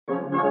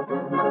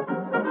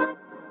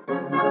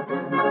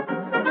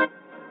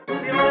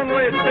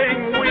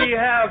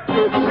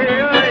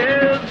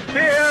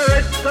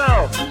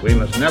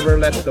must never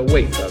let the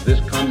weight of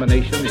this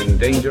combination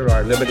endanger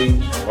our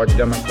liberties or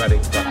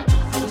democratic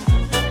process.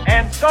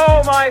 And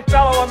so, my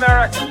fellow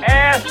Americans,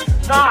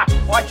 ask not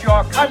what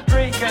your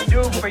country can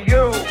do for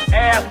you,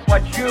 ask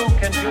what you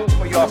can do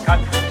for your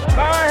country.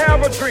 I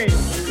have a dream.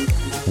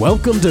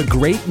 Welcome to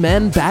Great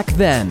Men Back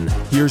Then.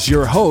 Here's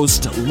your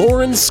host,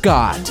 Lauren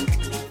Scott.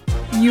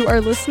 You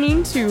are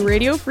listening to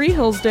Radio Free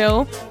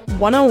Hillsdale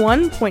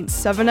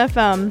 101.7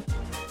 FM.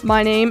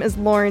 My name is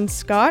Lauren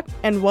Scott,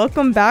 and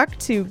welcome back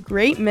to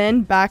Great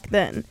Men Back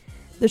Then,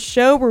 the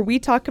show where we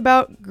talk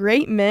about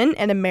great men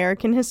and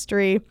American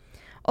history.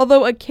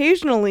 Although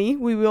occasionally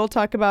we will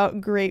talk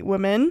about great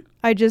women,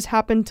 I just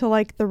happen to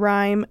like the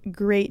rhyme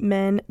Great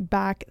Men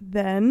Back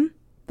Then.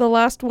 The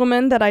last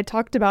woman that I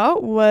talked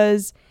about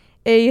was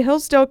a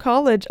Hillsdale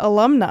College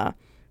alumna,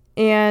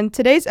 and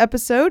today's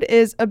episode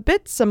is a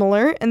bit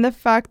similar in the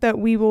fact that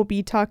we will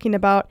be talking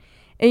about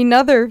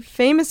another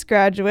famous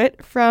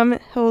graduate from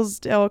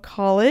Hillsdale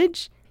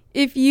College.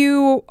 If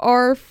you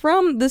are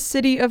from the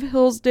city of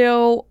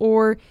Hillsdale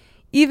or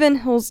even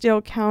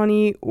Hillsdale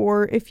County,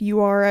 or if you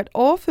are at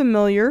all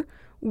familiar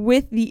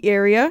with the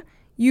area,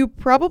 you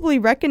probably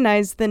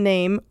recognize the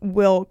name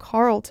Will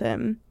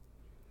Carleton.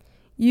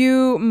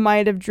 You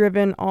might have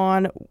driven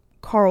on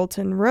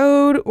Carleton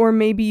Road, or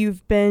maybe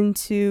you've been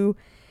to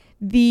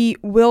the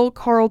Will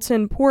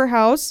Carleton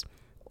Poorhouse,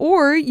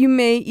 or you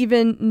may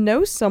even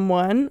know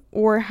someone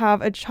or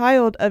have a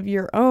child of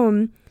your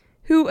own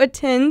who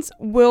attends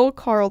Will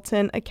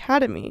Carleton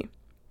Academy.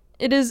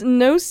 It is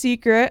no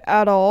secret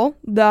at all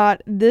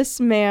that this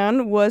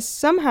man was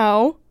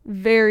somehow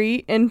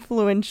very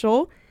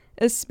influential,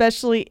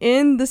 especially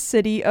in the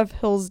city of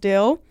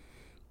Hillsdale,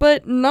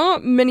 but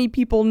not many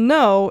people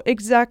know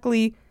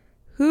exactly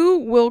who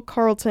Will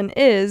Carleton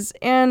is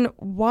and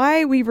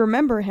why we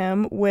remember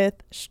him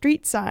with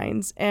street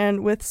signs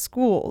and with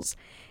schools.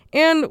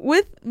 And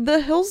with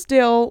the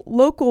Hillsdale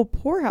local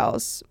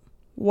poorhouse,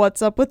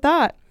 what's up with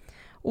that?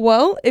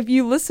 Well, if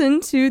you listen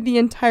to the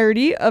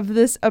entirety of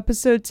this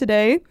episode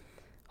today,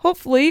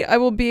 hopefully I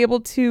will be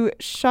able to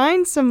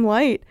shine some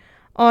light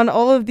on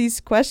all of these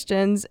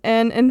questions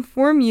and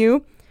inform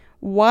you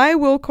why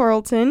Will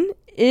Carleton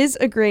is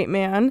a great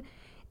man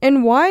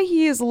and why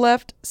he has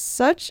left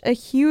such a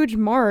huge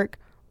mark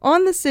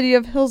on the city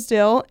of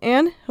Hillsdale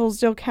and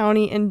Hillsdale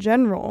County in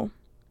general.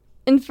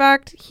 In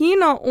fact, he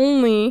not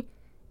only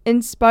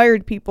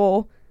inspired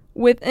people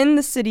within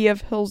the city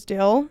of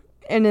Hillsdale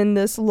and in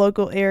this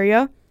local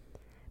area,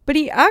 but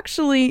he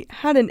actually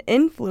had an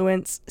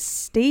influence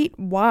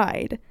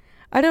statewide.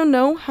 I don't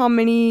know how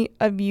many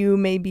of you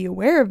may be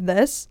aware of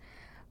this,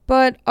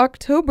 but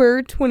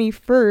October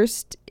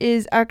 21st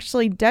is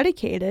actually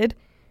dedicated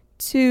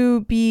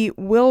to be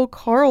Will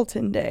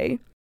Carleton Day.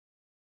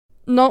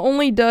 Not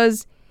only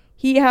does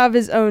he have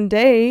his own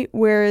day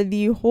where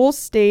the whole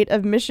state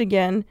of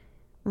Michigan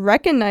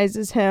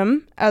recognizes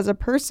him as a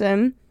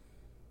person,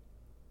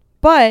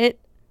 but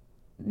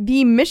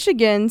the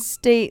Michigan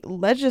state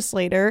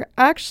legislature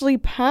actually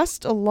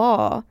passed a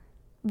law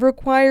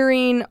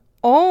requiring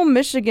all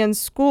Michigan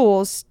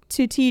schools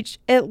to teach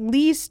at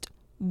least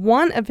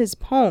one of his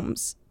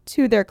poems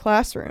to their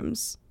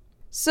classrooms.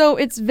 So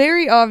it's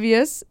very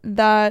obvious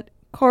that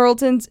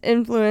Carleton's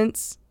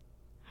influence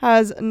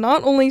has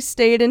not only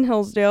stayed in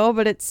Hillsdale,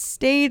 but it's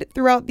stayed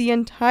throughout the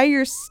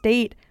entire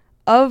state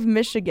of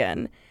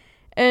Michigan.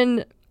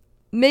 And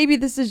maybe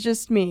this is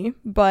just me,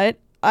 but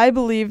I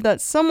believe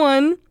that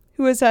someone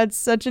who has had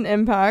such an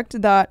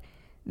impact that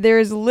there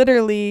is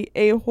literally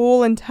a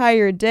whole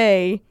entire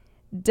day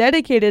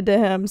dedicated to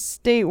him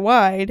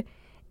statewide,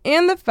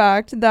 and the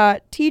fact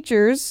that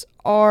teachers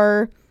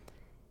are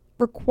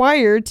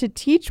required to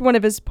teach one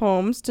of his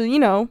poems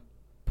to,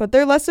 put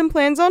their lesson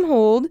plans on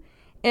hold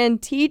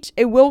and teach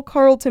a Will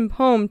Carleton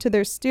poem to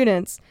their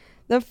students.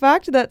 The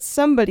fact that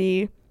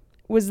somebody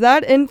was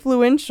that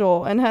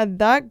influential and had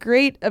that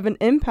great of an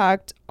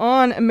impact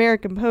on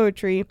American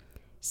poetry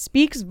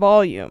speaks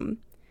volume.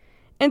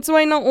 And so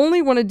I not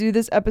only want to do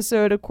this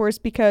episode, of course,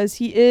 because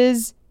he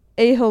is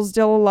a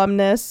Hillsdale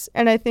alumnus,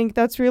 and I think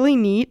that's really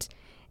neat,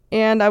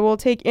 and I will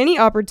take any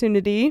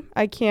opportunity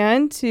I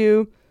can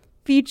to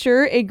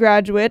feature a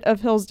graduate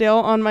of Hillsdale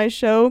on my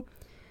show,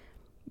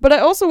 but I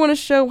also want to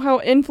show how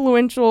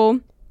influential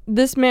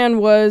this man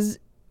was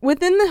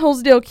within the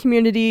Hillsdale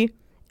community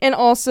and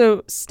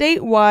also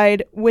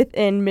statewide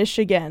within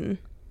Michigan.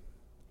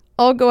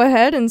 I'll go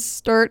ahead and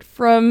start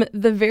from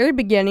the very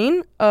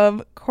beginning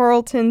of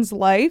Carleton's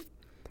life.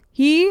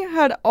 He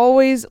had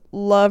always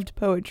loved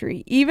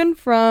poetry, even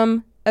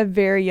from a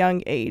very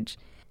young age.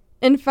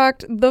 In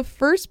fact, the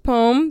first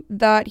poem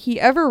that he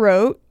ever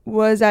wrote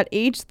was at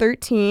age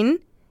 13.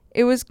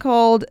 It was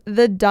called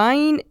The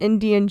Dying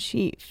Indian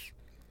Chief.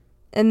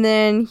 And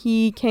then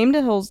he came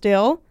to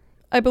Hillsdale.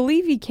 I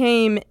believe he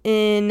came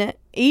in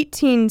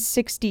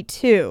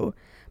 1862,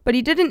 but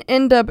he didn't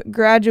end up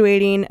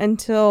graduating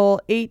until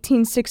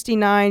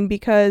 1869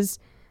 because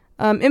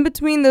in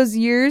between those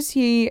years,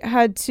 he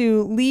had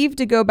to leave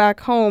to go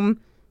back home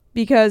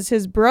because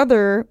his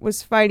brother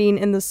was fighting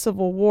in the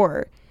Civil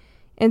War.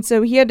 And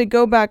so he had to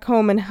go back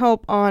home and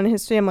help on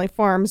his family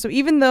farm. So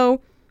even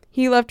though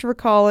he left for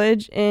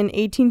college in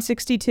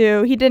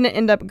 1862, he didn't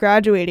end up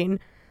graduating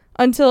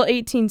until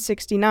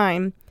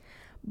 1869.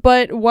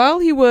 But while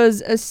he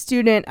was a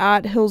student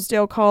at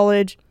Hillsdale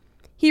College,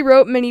 he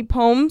wrote many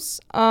poems,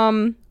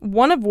 one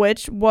of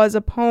which was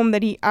a poem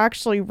that he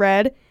actually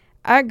read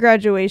at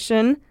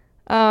graduation.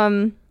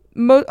 A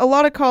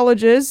lot of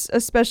colleges,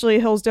 especially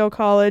Hillsdale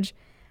College,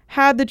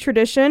 had the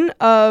tradition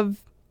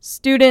of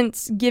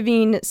students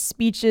giving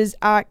speeches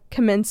at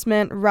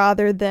commencement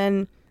rather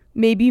than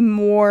maybe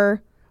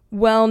more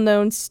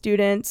well-known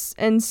students.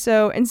 And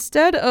so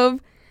instead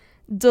of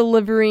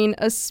delivering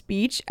a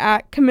speech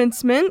at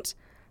commencement,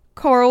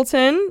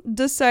 Carleton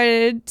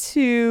decided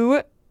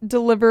to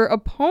deliver a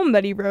poem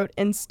that he wrote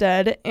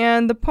instead,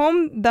 and the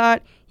poem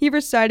that he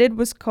recited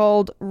was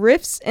called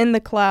Rifts in the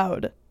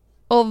Cloud.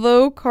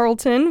 Although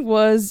Carleton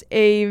was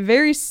a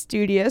very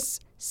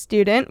studious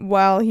student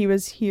while he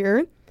was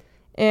here,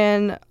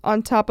 and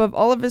on top of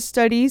all of his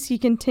studies, he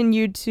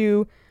continued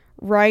to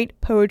write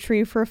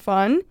poetry for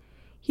fun,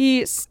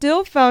 he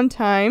still found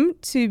time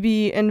to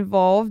be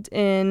involved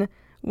in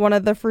one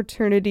of the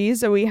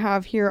fraternities that we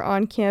have here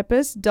on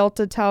campus,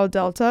 Delta Tau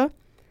Delta.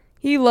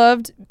 He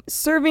loved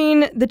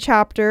serving the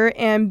chapter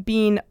and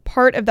being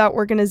part of that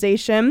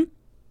organization.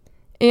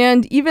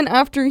 And even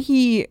after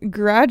he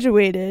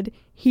graduated,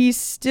 he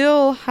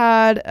still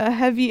had a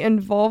heavy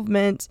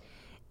involvement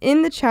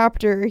in the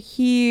chapter.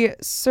 He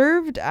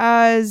served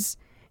as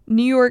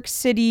New York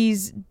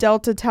City's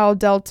Delta Tau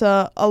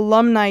Delta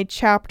alumni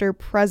chapter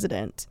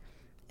president.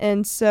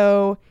 And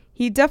so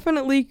he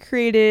definitely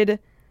created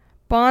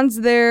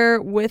bonds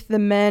there with the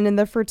men in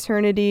the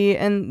fraternity,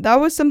 and that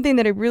was something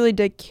that he really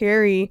did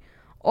carry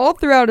all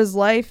throughout his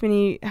life, and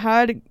he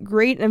had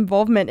great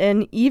involvement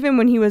in even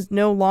when he was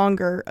no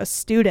longer a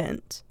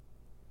student.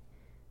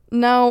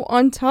 Now,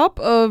 on top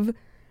of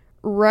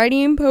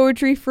writing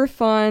poetry for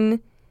fun,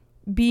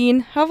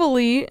 being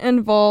heavily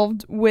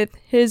involved with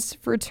his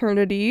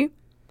fraternity,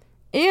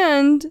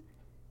 and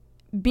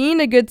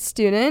being a good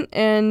student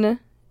and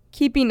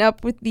keeping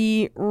up with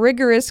the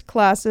rigorous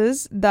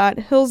classes that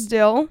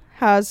Hillsdale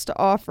has to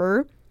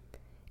offer,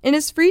 in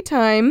his free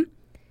time,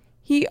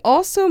 he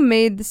also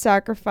made the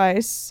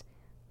sacrifice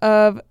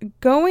of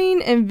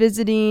going and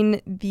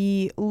visiting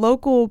the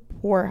local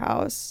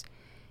poorhouse.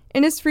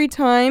 In his free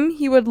time,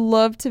 he would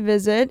love to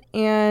visit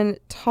and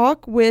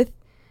talk with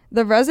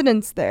the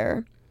residents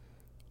there.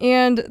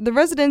 And the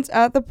residents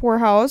at the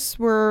poorhouse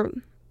were,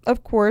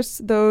 of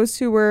course, those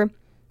who were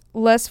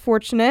less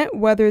fortunate,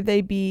 whether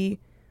they be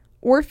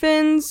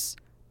orphans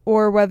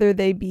or whether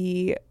they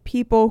be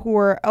people who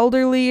are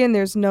elderly and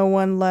there's no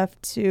one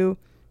left to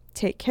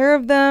take care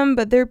of them,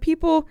 but they're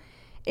people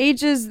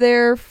ages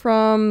there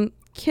from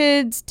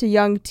kids to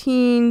young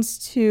teens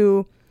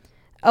to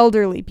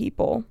elderly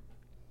people.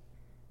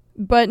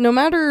 But no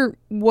matter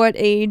what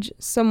age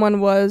someone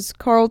was,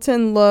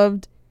 Carleton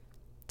loved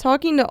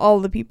talking to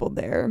all the people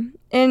there,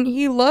 and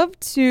he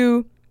loved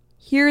to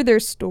hear their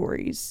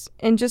stories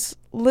and just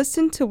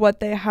listen to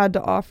what they had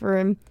to offer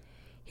and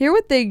hear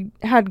what they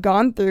had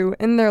gone through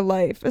in their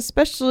life,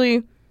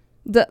 especially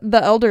the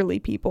elderly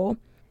people.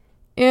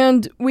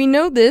 And we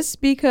know this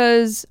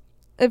because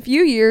a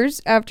few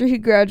years after he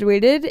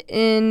graduated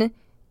in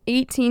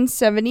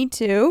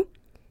 1872,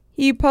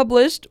 he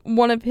published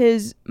one of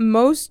his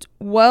most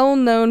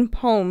well-known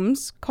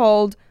poems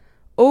called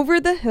Over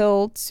the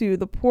Hill to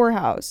the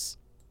Poorhouse.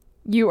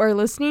 You are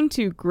listening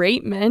to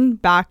Great Men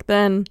Back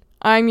Then.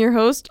 I'm your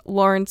host,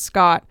 Lauren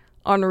Scott,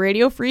 on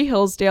Radio Free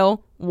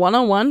Hillsdale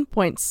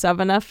 101.7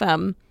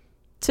 FM.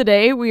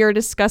 Today we are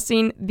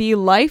discussing the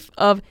life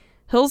of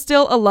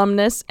Hillsdale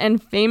alumnus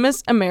and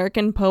famous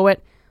American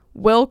poet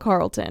Will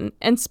Carleton,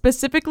 and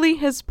specifically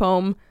his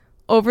poem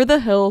Over the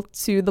Hill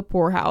to the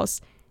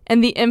Poorhouse,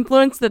 and the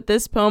influence that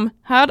this poem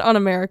had on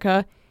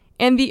America,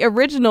 and the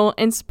original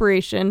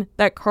inspiration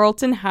that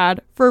Carleton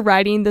had for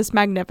writing this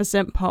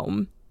magnificent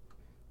poem.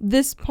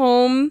 This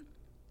poem,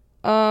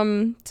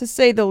 to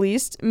say the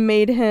least,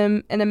 made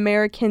him an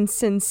American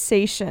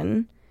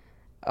sensation.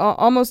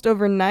 Almost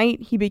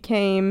overnight, he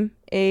became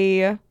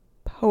a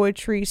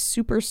poetry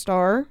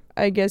superstar,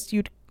 I guess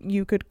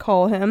you could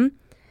call him.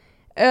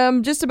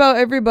 Just about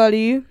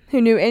everybody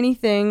who knew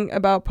anything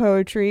about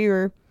poetry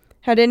or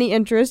had any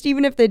interest,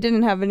 even if they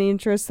didn't have any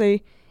interest,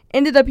 they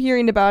ended up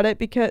hearing about it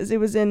because it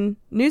was in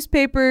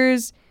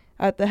newspapers,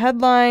 at the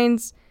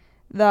headlines,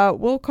 that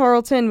Will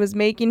Carleton was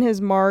making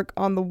his mark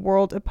on the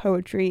world of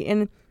poetry.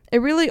 And it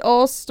really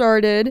all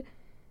started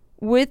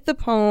with the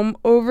poem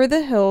Over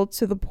the Hill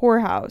to the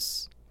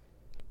Poorhouse.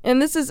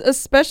 And this is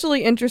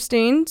especially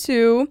interesting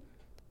to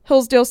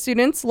Hillsdale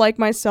students like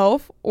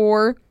myself,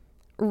 or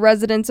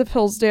residents of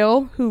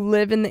Hillsdale who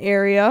live in the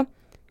area,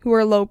 who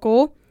are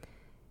local,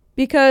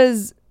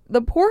 because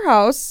the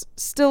poorhouse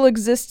still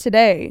exists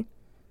today.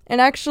 And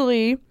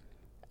actually,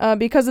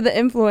 because of the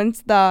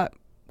influence that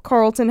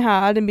Carleton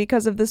had, and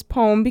because of this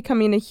poem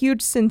becoming a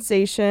huge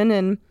sensation,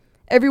 and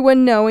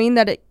everyone knowing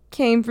that it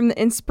came from the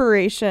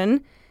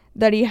inspiration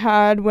that he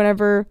had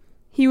whenever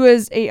he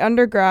was an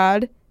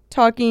undergrad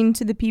talking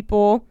to the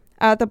people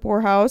at the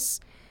poorhouse,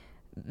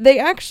 they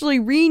actually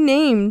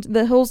renamed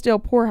the Hillsdale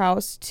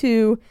Poorhouse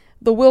to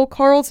the Will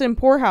Carleton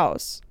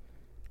Poorhouse.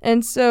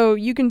 And so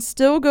you can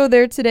still go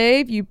there today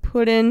if you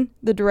put in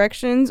the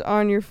directions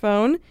on your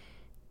phone.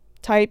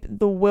 Type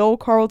the Will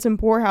Carleton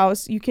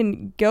Poorhouse. You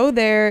can go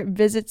there,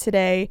 visit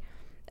today.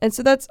 And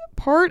so that's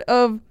part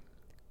of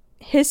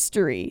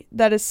history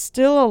that is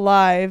still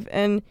alive.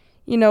 And,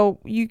 you know,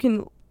 you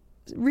can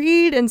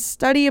read and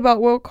study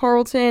about Will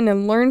Carleton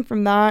and learn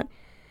from that.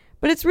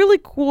 But it's really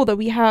cool that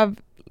we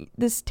have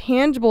this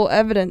tangible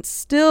evidence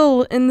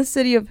still in the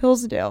city of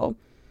Hillsdale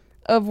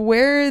of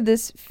where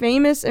this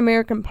famous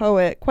American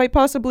poet, quite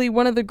possibly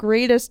one of the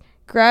greatest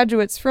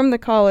graduates from the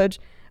college,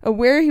 of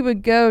where he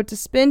would go to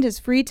spend his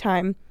free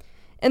time,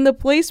 and the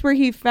place where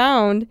he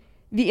found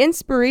the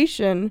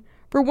inspiration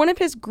for one of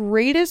his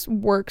greatest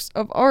works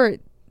of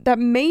art that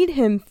made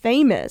him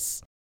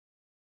famous.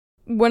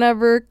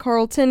 Whenever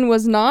Carleton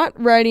was not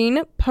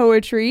writing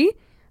poetry,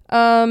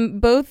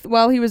 both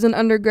while he was an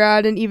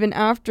undergrad and even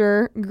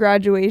after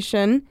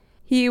graduation,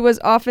 he was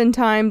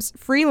oftentimes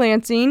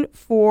freelancing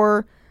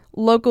for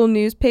local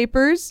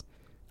newspapers.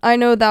 I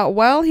know that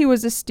while he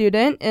was a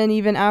student, and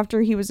even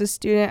after he was a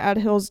student at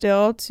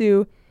Hillsdale,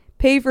 to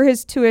pay for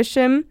his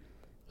tuition,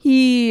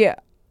 he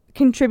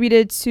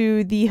contributed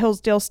to the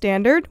Hillsdale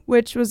Standard,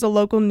 which was a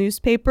local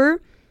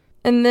newspaper.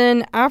 And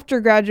then after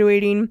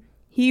graduating,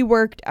 he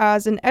worked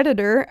as an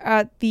editor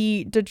at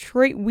the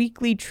Detroit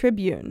Weekly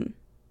Tribune.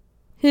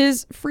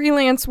 His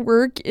freelance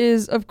work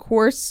is, of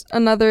course,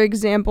 another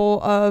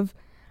example of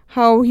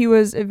how he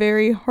was a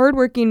very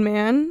hardworking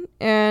man,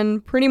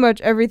 and pretty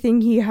much everything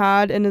he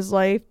had in his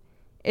life,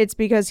 it's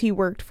because he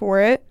worked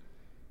for it.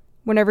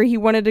 Whenever he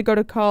wanted to go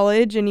to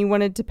college and he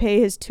wanted to pay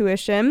his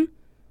tuition,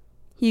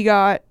 he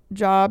got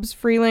jobs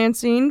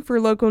freelancing for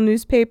local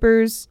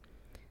newspapers.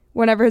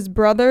 Whenever his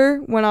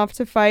brother went off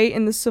to fight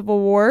in the Civil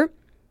War,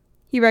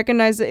 he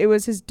recognized that it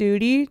was his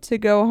duty to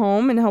go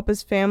home and help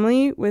his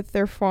family with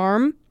their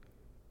farm.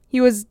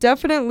 He was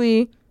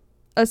definitely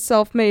a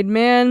self-made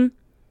man,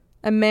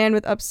 a man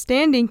with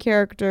upstanding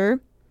character,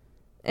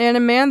 and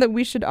a man that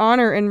we should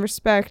honor and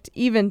respect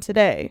even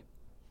today.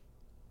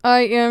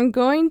 I am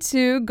going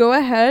to go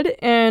ahead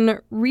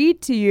and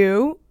read to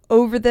you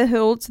Over the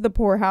Hill to the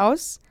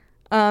Poorhouse,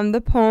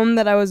 the poem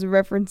that I was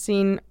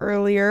referencing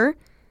earlier.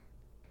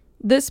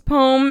 This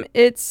poem,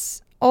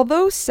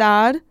 although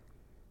sad,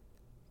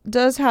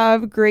 does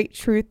have great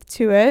truth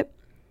to it.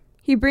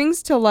 He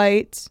brings to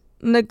light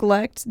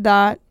neglect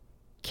that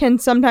can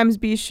sometimes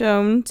be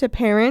shown to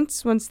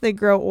parents once they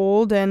grow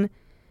old and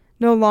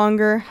no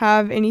longer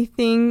have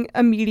anything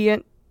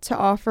immediate to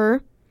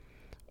offer.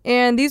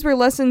 And these were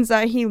lessons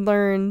that he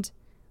learned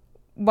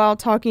while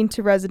talking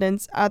to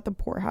residents at the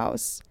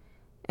poorhouse.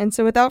 And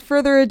so without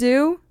further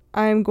ado,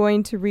 I'm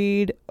going to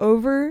read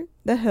Over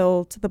the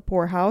Hill to the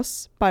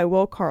Poorhouse by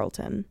Will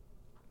Carleton.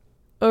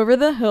 Over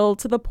the hill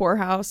to the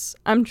poorhouse,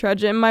 I'm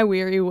trudging my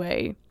weary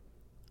way.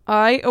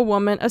 I, a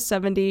woman of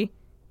 70,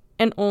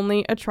 and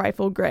only a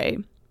trifle gray.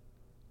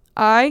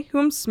 I, who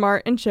am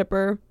smart and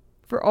chipper,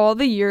 for all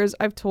the years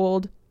I've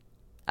told,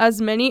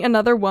 as many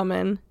another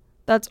woman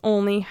that's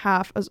only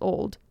half as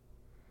old.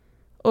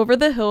 Over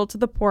the hill to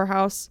the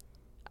poorhouse,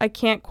 I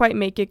can't quite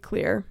make it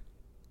clear.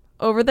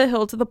 Over the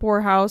hill to the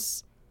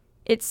poorhouse,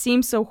 it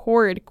seems so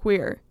horrid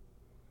queer.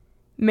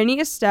 Many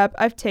a step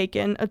I've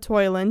taken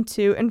a-toilin'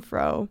 to and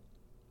fro,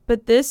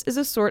 but this is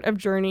a sort of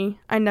journey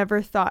I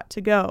never thought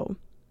to go.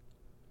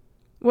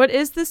 What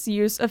is this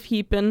use of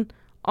heapin'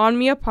 on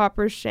me a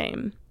pauper's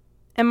shame?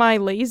 Am I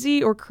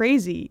lazy or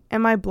crazy?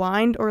 Am I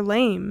blind or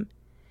lame?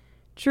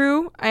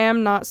 True, I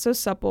am not so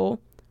supple,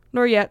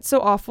 nor yet so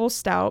awful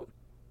stout,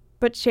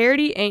 but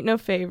charity ain't no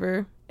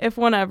favor, if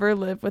one ever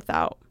live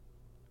without.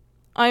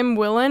 I'm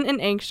willin'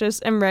 and anxious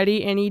and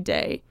ready any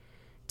day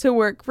to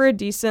work for a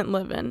decent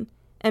livin'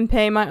 and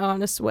pay my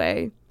honest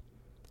way,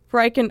 for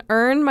I can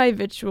earn my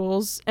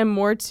victuals and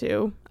more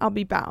too, I'll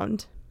be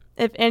bound,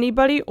 if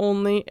anybody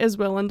only is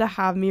willin' to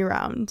have me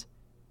round.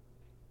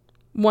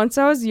 Once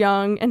I was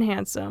young and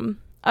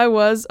handsome, I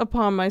was,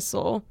 upon my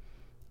soul.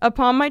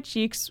 Upon my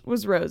cheeks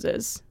was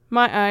roses,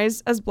 my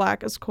eyes as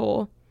black as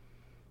coal.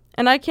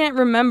 And I can't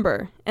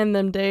remember, in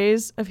them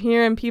days, of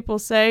hearing people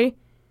say,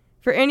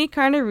 for any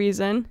kind of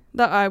reason,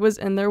 that I was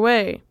in their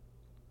way.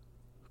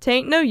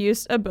 'Tain't no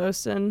use a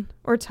boastin'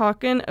 or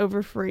talkin'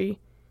 over free,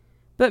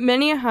 but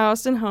many a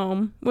house and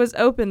home was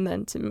open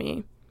then to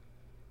me.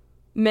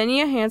 Many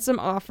a handsome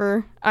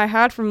offer I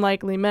had from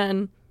likely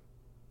men,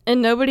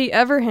 and nobody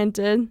ever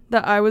hinted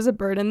that I was a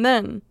burden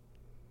then.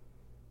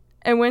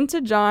 And when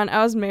to John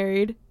I was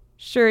married,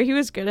 sure he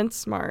was good and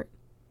smart,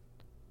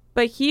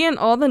 but he and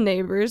all the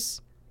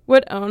neighbors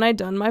would own I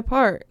done my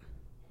part.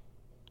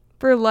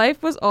 For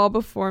life was all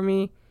before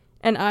me,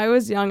 and I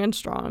was young and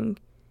strong,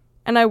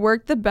 and I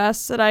worked the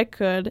best that I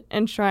could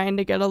in trying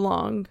to get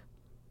along.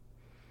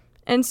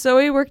 And so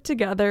we worked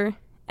together,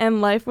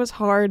 and life was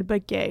hard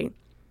but gay,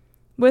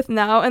 with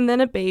now and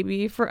then a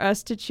baby for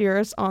us to cheer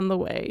us on the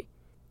way,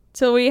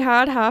 till we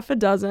had half a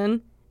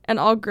dozen, and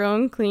all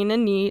grown clean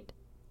and neat,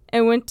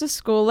 and went to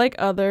school like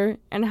other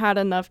and had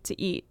enough to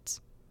eat.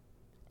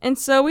 And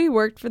so we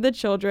worked for the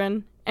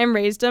children and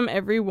raised 'em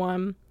every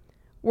one,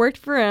 worked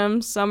for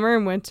 'em summer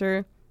and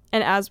winter,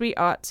 and as we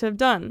ought to have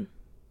done.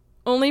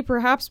 Only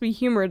perhaps we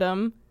humored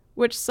 'em,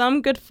 which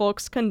some good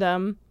folks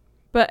condemn,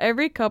 but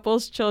every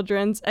couple's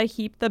children's a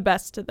heap the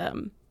best to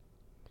them.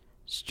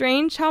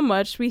 Strange how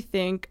much we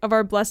think of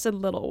our blessed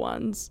little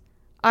ones.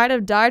 I'd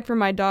have died for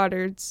my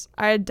daughters,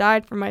 I had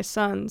died for my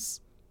sons,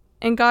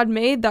 and God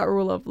made that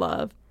rule of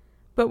love,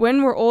 but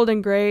when we're old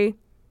and gray,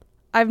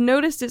 I've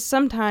noticed it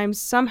sometimes,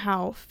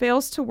 somehow,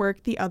 fails to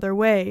work the other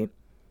way.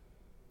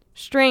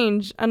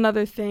 Strange,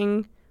 another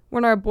thing,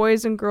 when our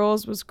boys and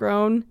girls was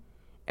grown,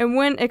 and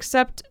when,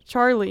 except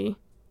Charlie,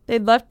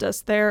 they'd left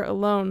us there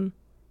alone.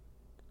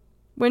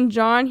 When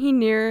John he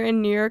nearer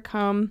and nearer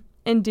come,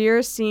 and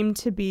dearer seemed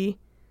to be,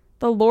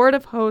 the Lord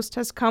of hosts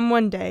has come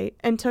one day,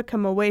 and took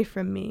him away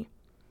from me.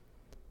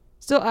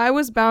 Still I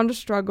was bound to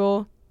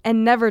struggle,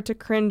 and never to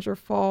cringe or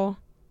fall.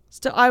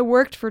 Still I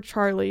worked for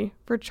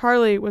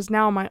Charlie was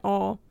now my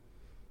all.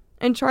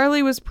 And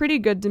Charlie was pretty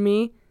good to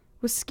me,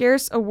 with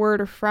scarce a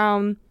word or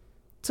frown,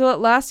 till at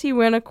last he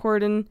went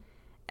a-courtin'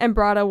 and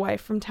brought a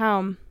wife from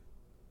town.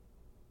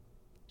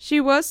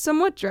 She was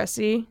somewhat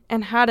dressy,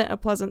 and hadn't a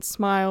pleasant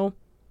smile.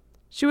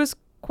 She was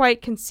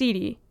quite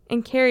conceity,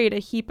 and carried a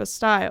heap o'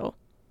 style.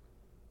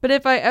 But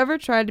if I ever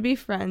tried to be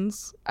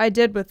friends, I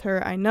did with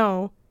her, I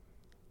know.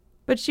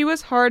 But she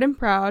was hard and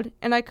proud,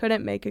 and I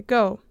couldn't make it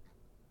go.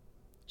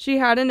 She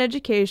had an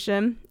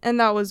education, and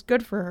that was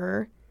good for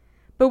her,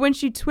 but when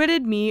she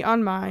twitted me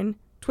on mine,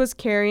 'twas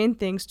carryin'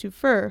 things too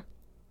fur.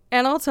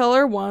 And I'll tell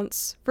her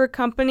once, for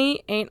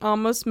company ain't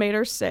almost made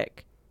her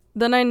sick,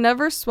 then I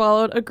never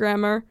swallowed a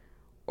grammar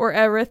or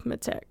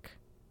arithmetic.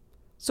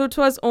 So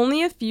 'twas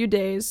only a few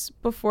days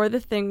before the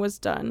thing was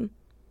done.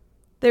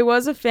 They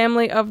was a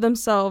family of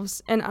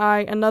themselves, and I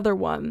another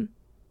one.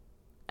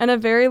 And a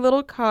very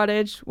little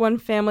cottage one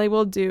family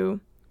will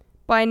do,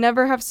 but I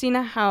never have seen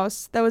a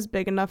house that was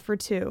big enough for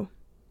two.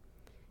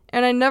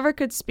 And I never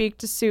could speak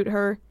to suit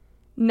her,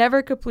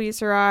 never could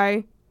please her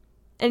eye,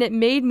 and it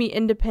made me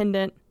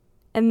independent,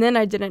 and then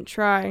I didn't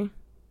try.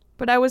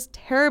 But I was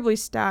terribly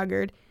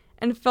staggered,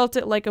 and felt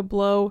it like a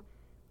blow,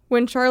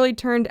 when Charlie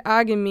turned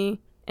agin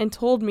me, and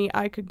told me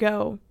I could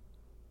go.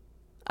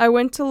 I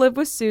went to live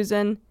with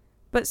Susan,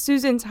 but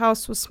Susan's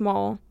house was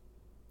small,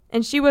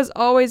 and she was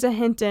always a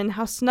hintin'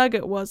 how snug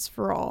it was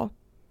for all.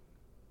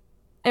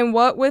 And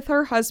what with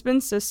her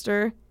husband's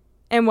sister,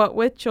 and what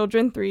with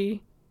children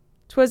 3,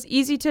 'twas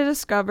easy to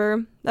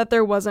discover that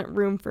there wasn't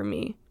room for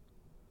me.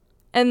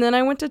 And then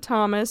I went to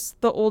Thomas,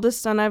 the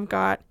oldest son I've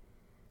got,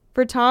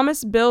 for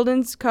Thomas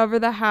buildin's cover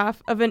the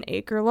half of an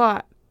acre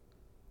lot.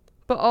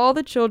 But all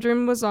the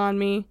children was on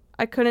me,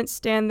 I couldn't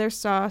stand their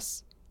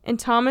sauce, and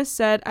Thomas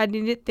said I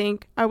needn't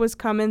think I was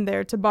comin'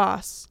 there to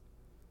boss.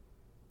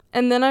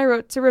 And then I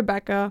wrote to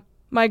Rebecca,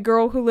 my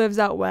girl who lives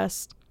out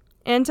west,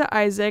 and to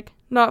Isaac,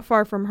 not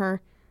far from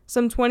her,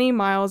 some 20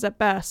 miles at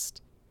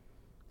best.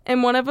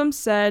 And one of 'em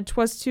said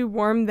 'twas too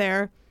warm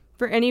there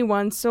for any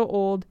one so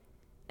old,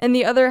 and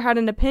the other had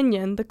an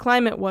opinion the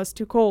climate was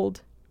too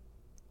cold.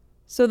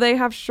 So they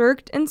have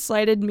shirked and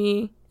slighted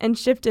me, and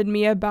shifted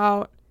me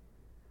about.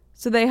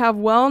 So they have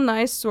well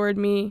nigh sored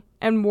me,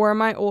 and wore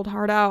my old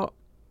heart out.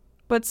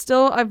 But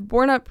still I've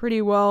borne up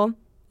pretty well,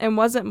 and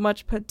wasn't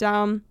much put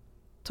down,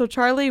 till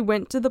Charlie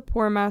went to the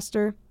poor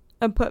master,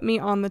 and put me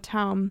on the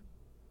town.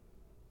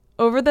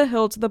 Over the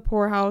hill to the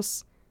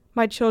poorhouse,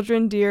 my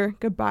children dear,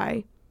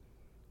 goodbye.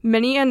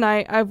 Many a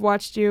night I've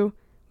watched you,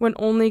 when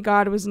only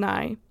God was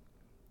nigh.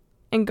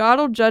 And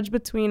God'll judge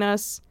between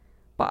us,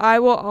 but I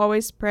will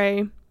always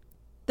pray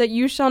that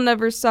you shall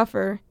never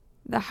suffer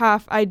the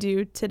half I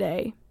do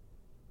today.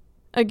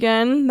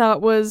 Again,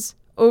 that was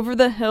Over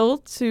the Hill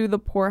to the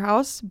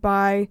Poorhouse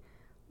by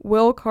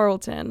Will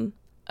Carleton,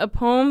 a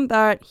poem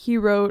that he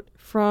wrote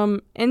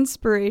from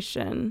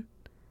inspiration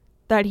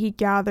that he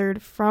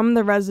gathered from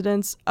the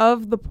residents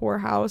of the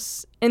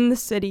poorhouse in the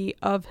city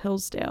of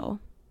Hillsdale.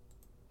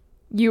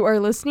 You are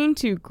listening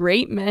to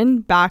Great Men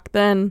Back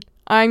Then.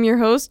 I'm your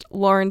host,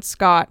 Lauren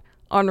Scott,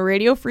 on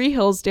Radio Free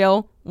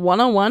Hillsdale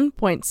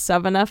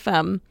 101.7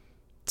 FM.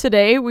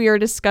 Today we are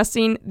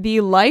discussing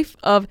the life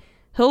of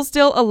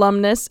Hillsdale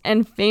alumnus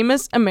and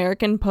famous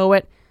American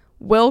poet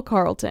Will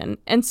Carleton,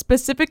 and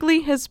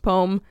specifically his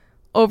poem,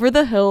 Over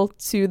the Hill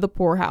to the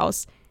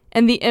Poorhouse,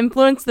 and the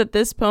influence that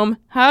this poem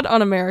had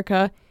on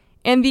America,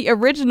 and the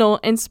original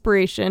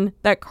inspiration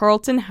that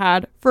Carleton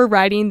had for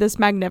writing this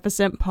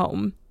magnificent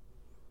poem.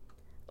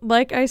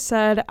 Like I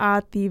said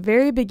at the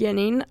very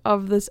beginning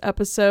of this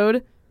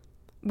episode,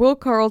 Will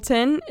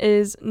Carleton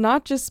is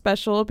not just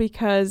special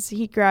because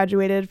he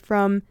graduated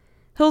from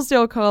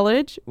Hillsdale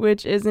College,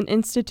 which is an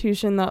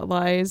institution that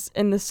lies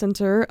in the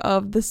center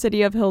of the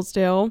city of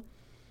Hillsdale,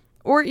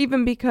 or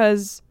even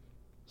because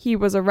he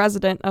was a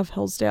resident of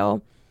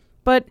Hillsdale.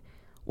 But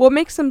what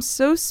makes him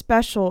so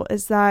special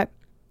is that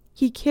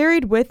he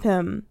carried with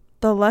him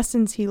the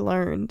lessons he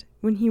learned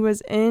when he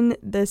was in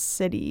this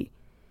city,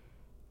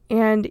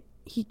 and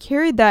he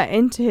carried that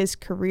into his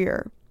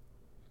career.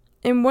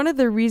 And one of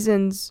the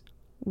reasons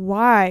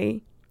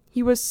why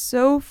he was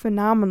so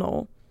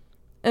phenomenal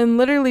and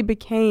literally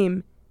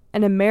became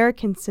an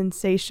American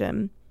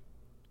sensation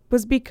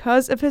was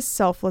because of his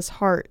selfless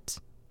heart.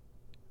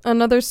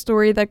 Another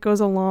story that goes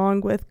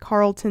along with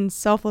Carlton's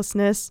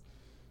selflessness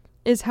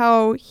is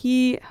how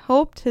he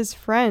helped his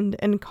friend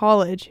in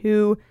college,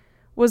 who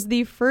was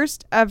the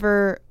first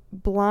ever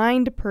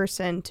blind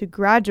person to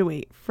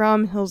graduate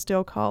from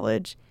Hillsdale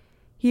College.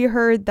 He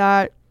heard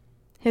that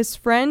his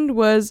friend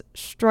was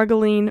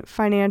struggling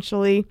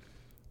financially,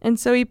 and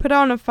so he put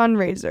on a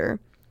fundraiser.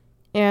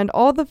 And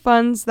all the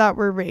funds that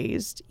were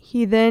raised,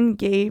 he then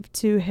gave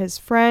to his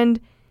friend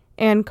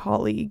and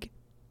colleague.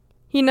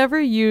 He never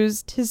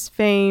used his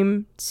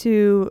fame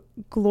to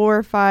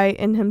glorify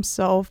in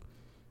himself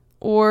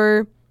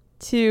or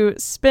to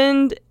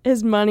spend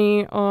his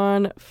money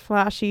on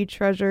flashy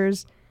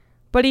treasures,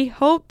 but he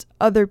helped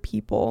other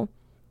people.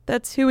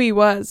 That's who he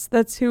was.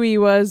 That's who he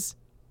was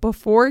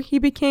before he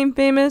became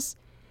famous,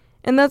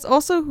 and that's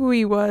also who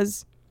he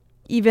was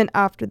even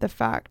after the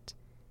fact.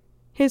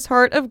 His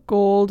heart of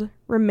gold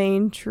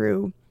remained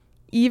true,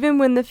 even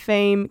when the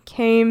fame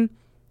came,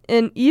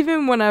 and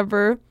even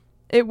whenever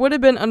it would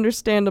have been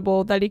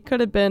understandable that he could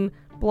have been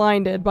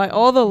blinded by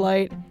all the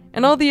light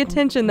and all the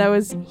attention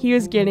that he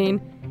was getting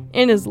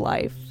in his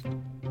life.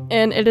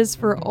 And it is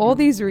for all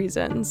these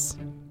reasons,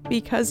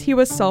 because he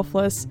was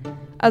selfless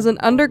as an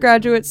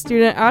undergraduate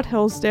student at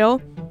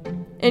Hillsdale,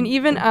 and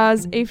even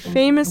as a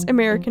famous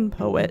American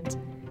poet,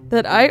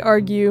 that I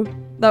argue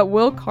that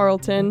Will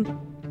Carleton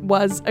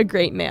was a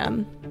great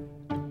man.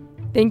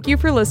 Thank you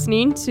for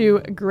listening to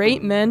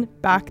Great Men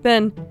Back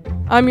Then.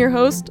 I'm your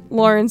host,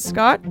 Lauren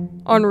Scott,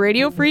 on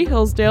Radio Free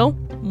Hillsdale,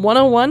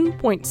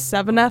 101.7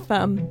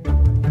 FM.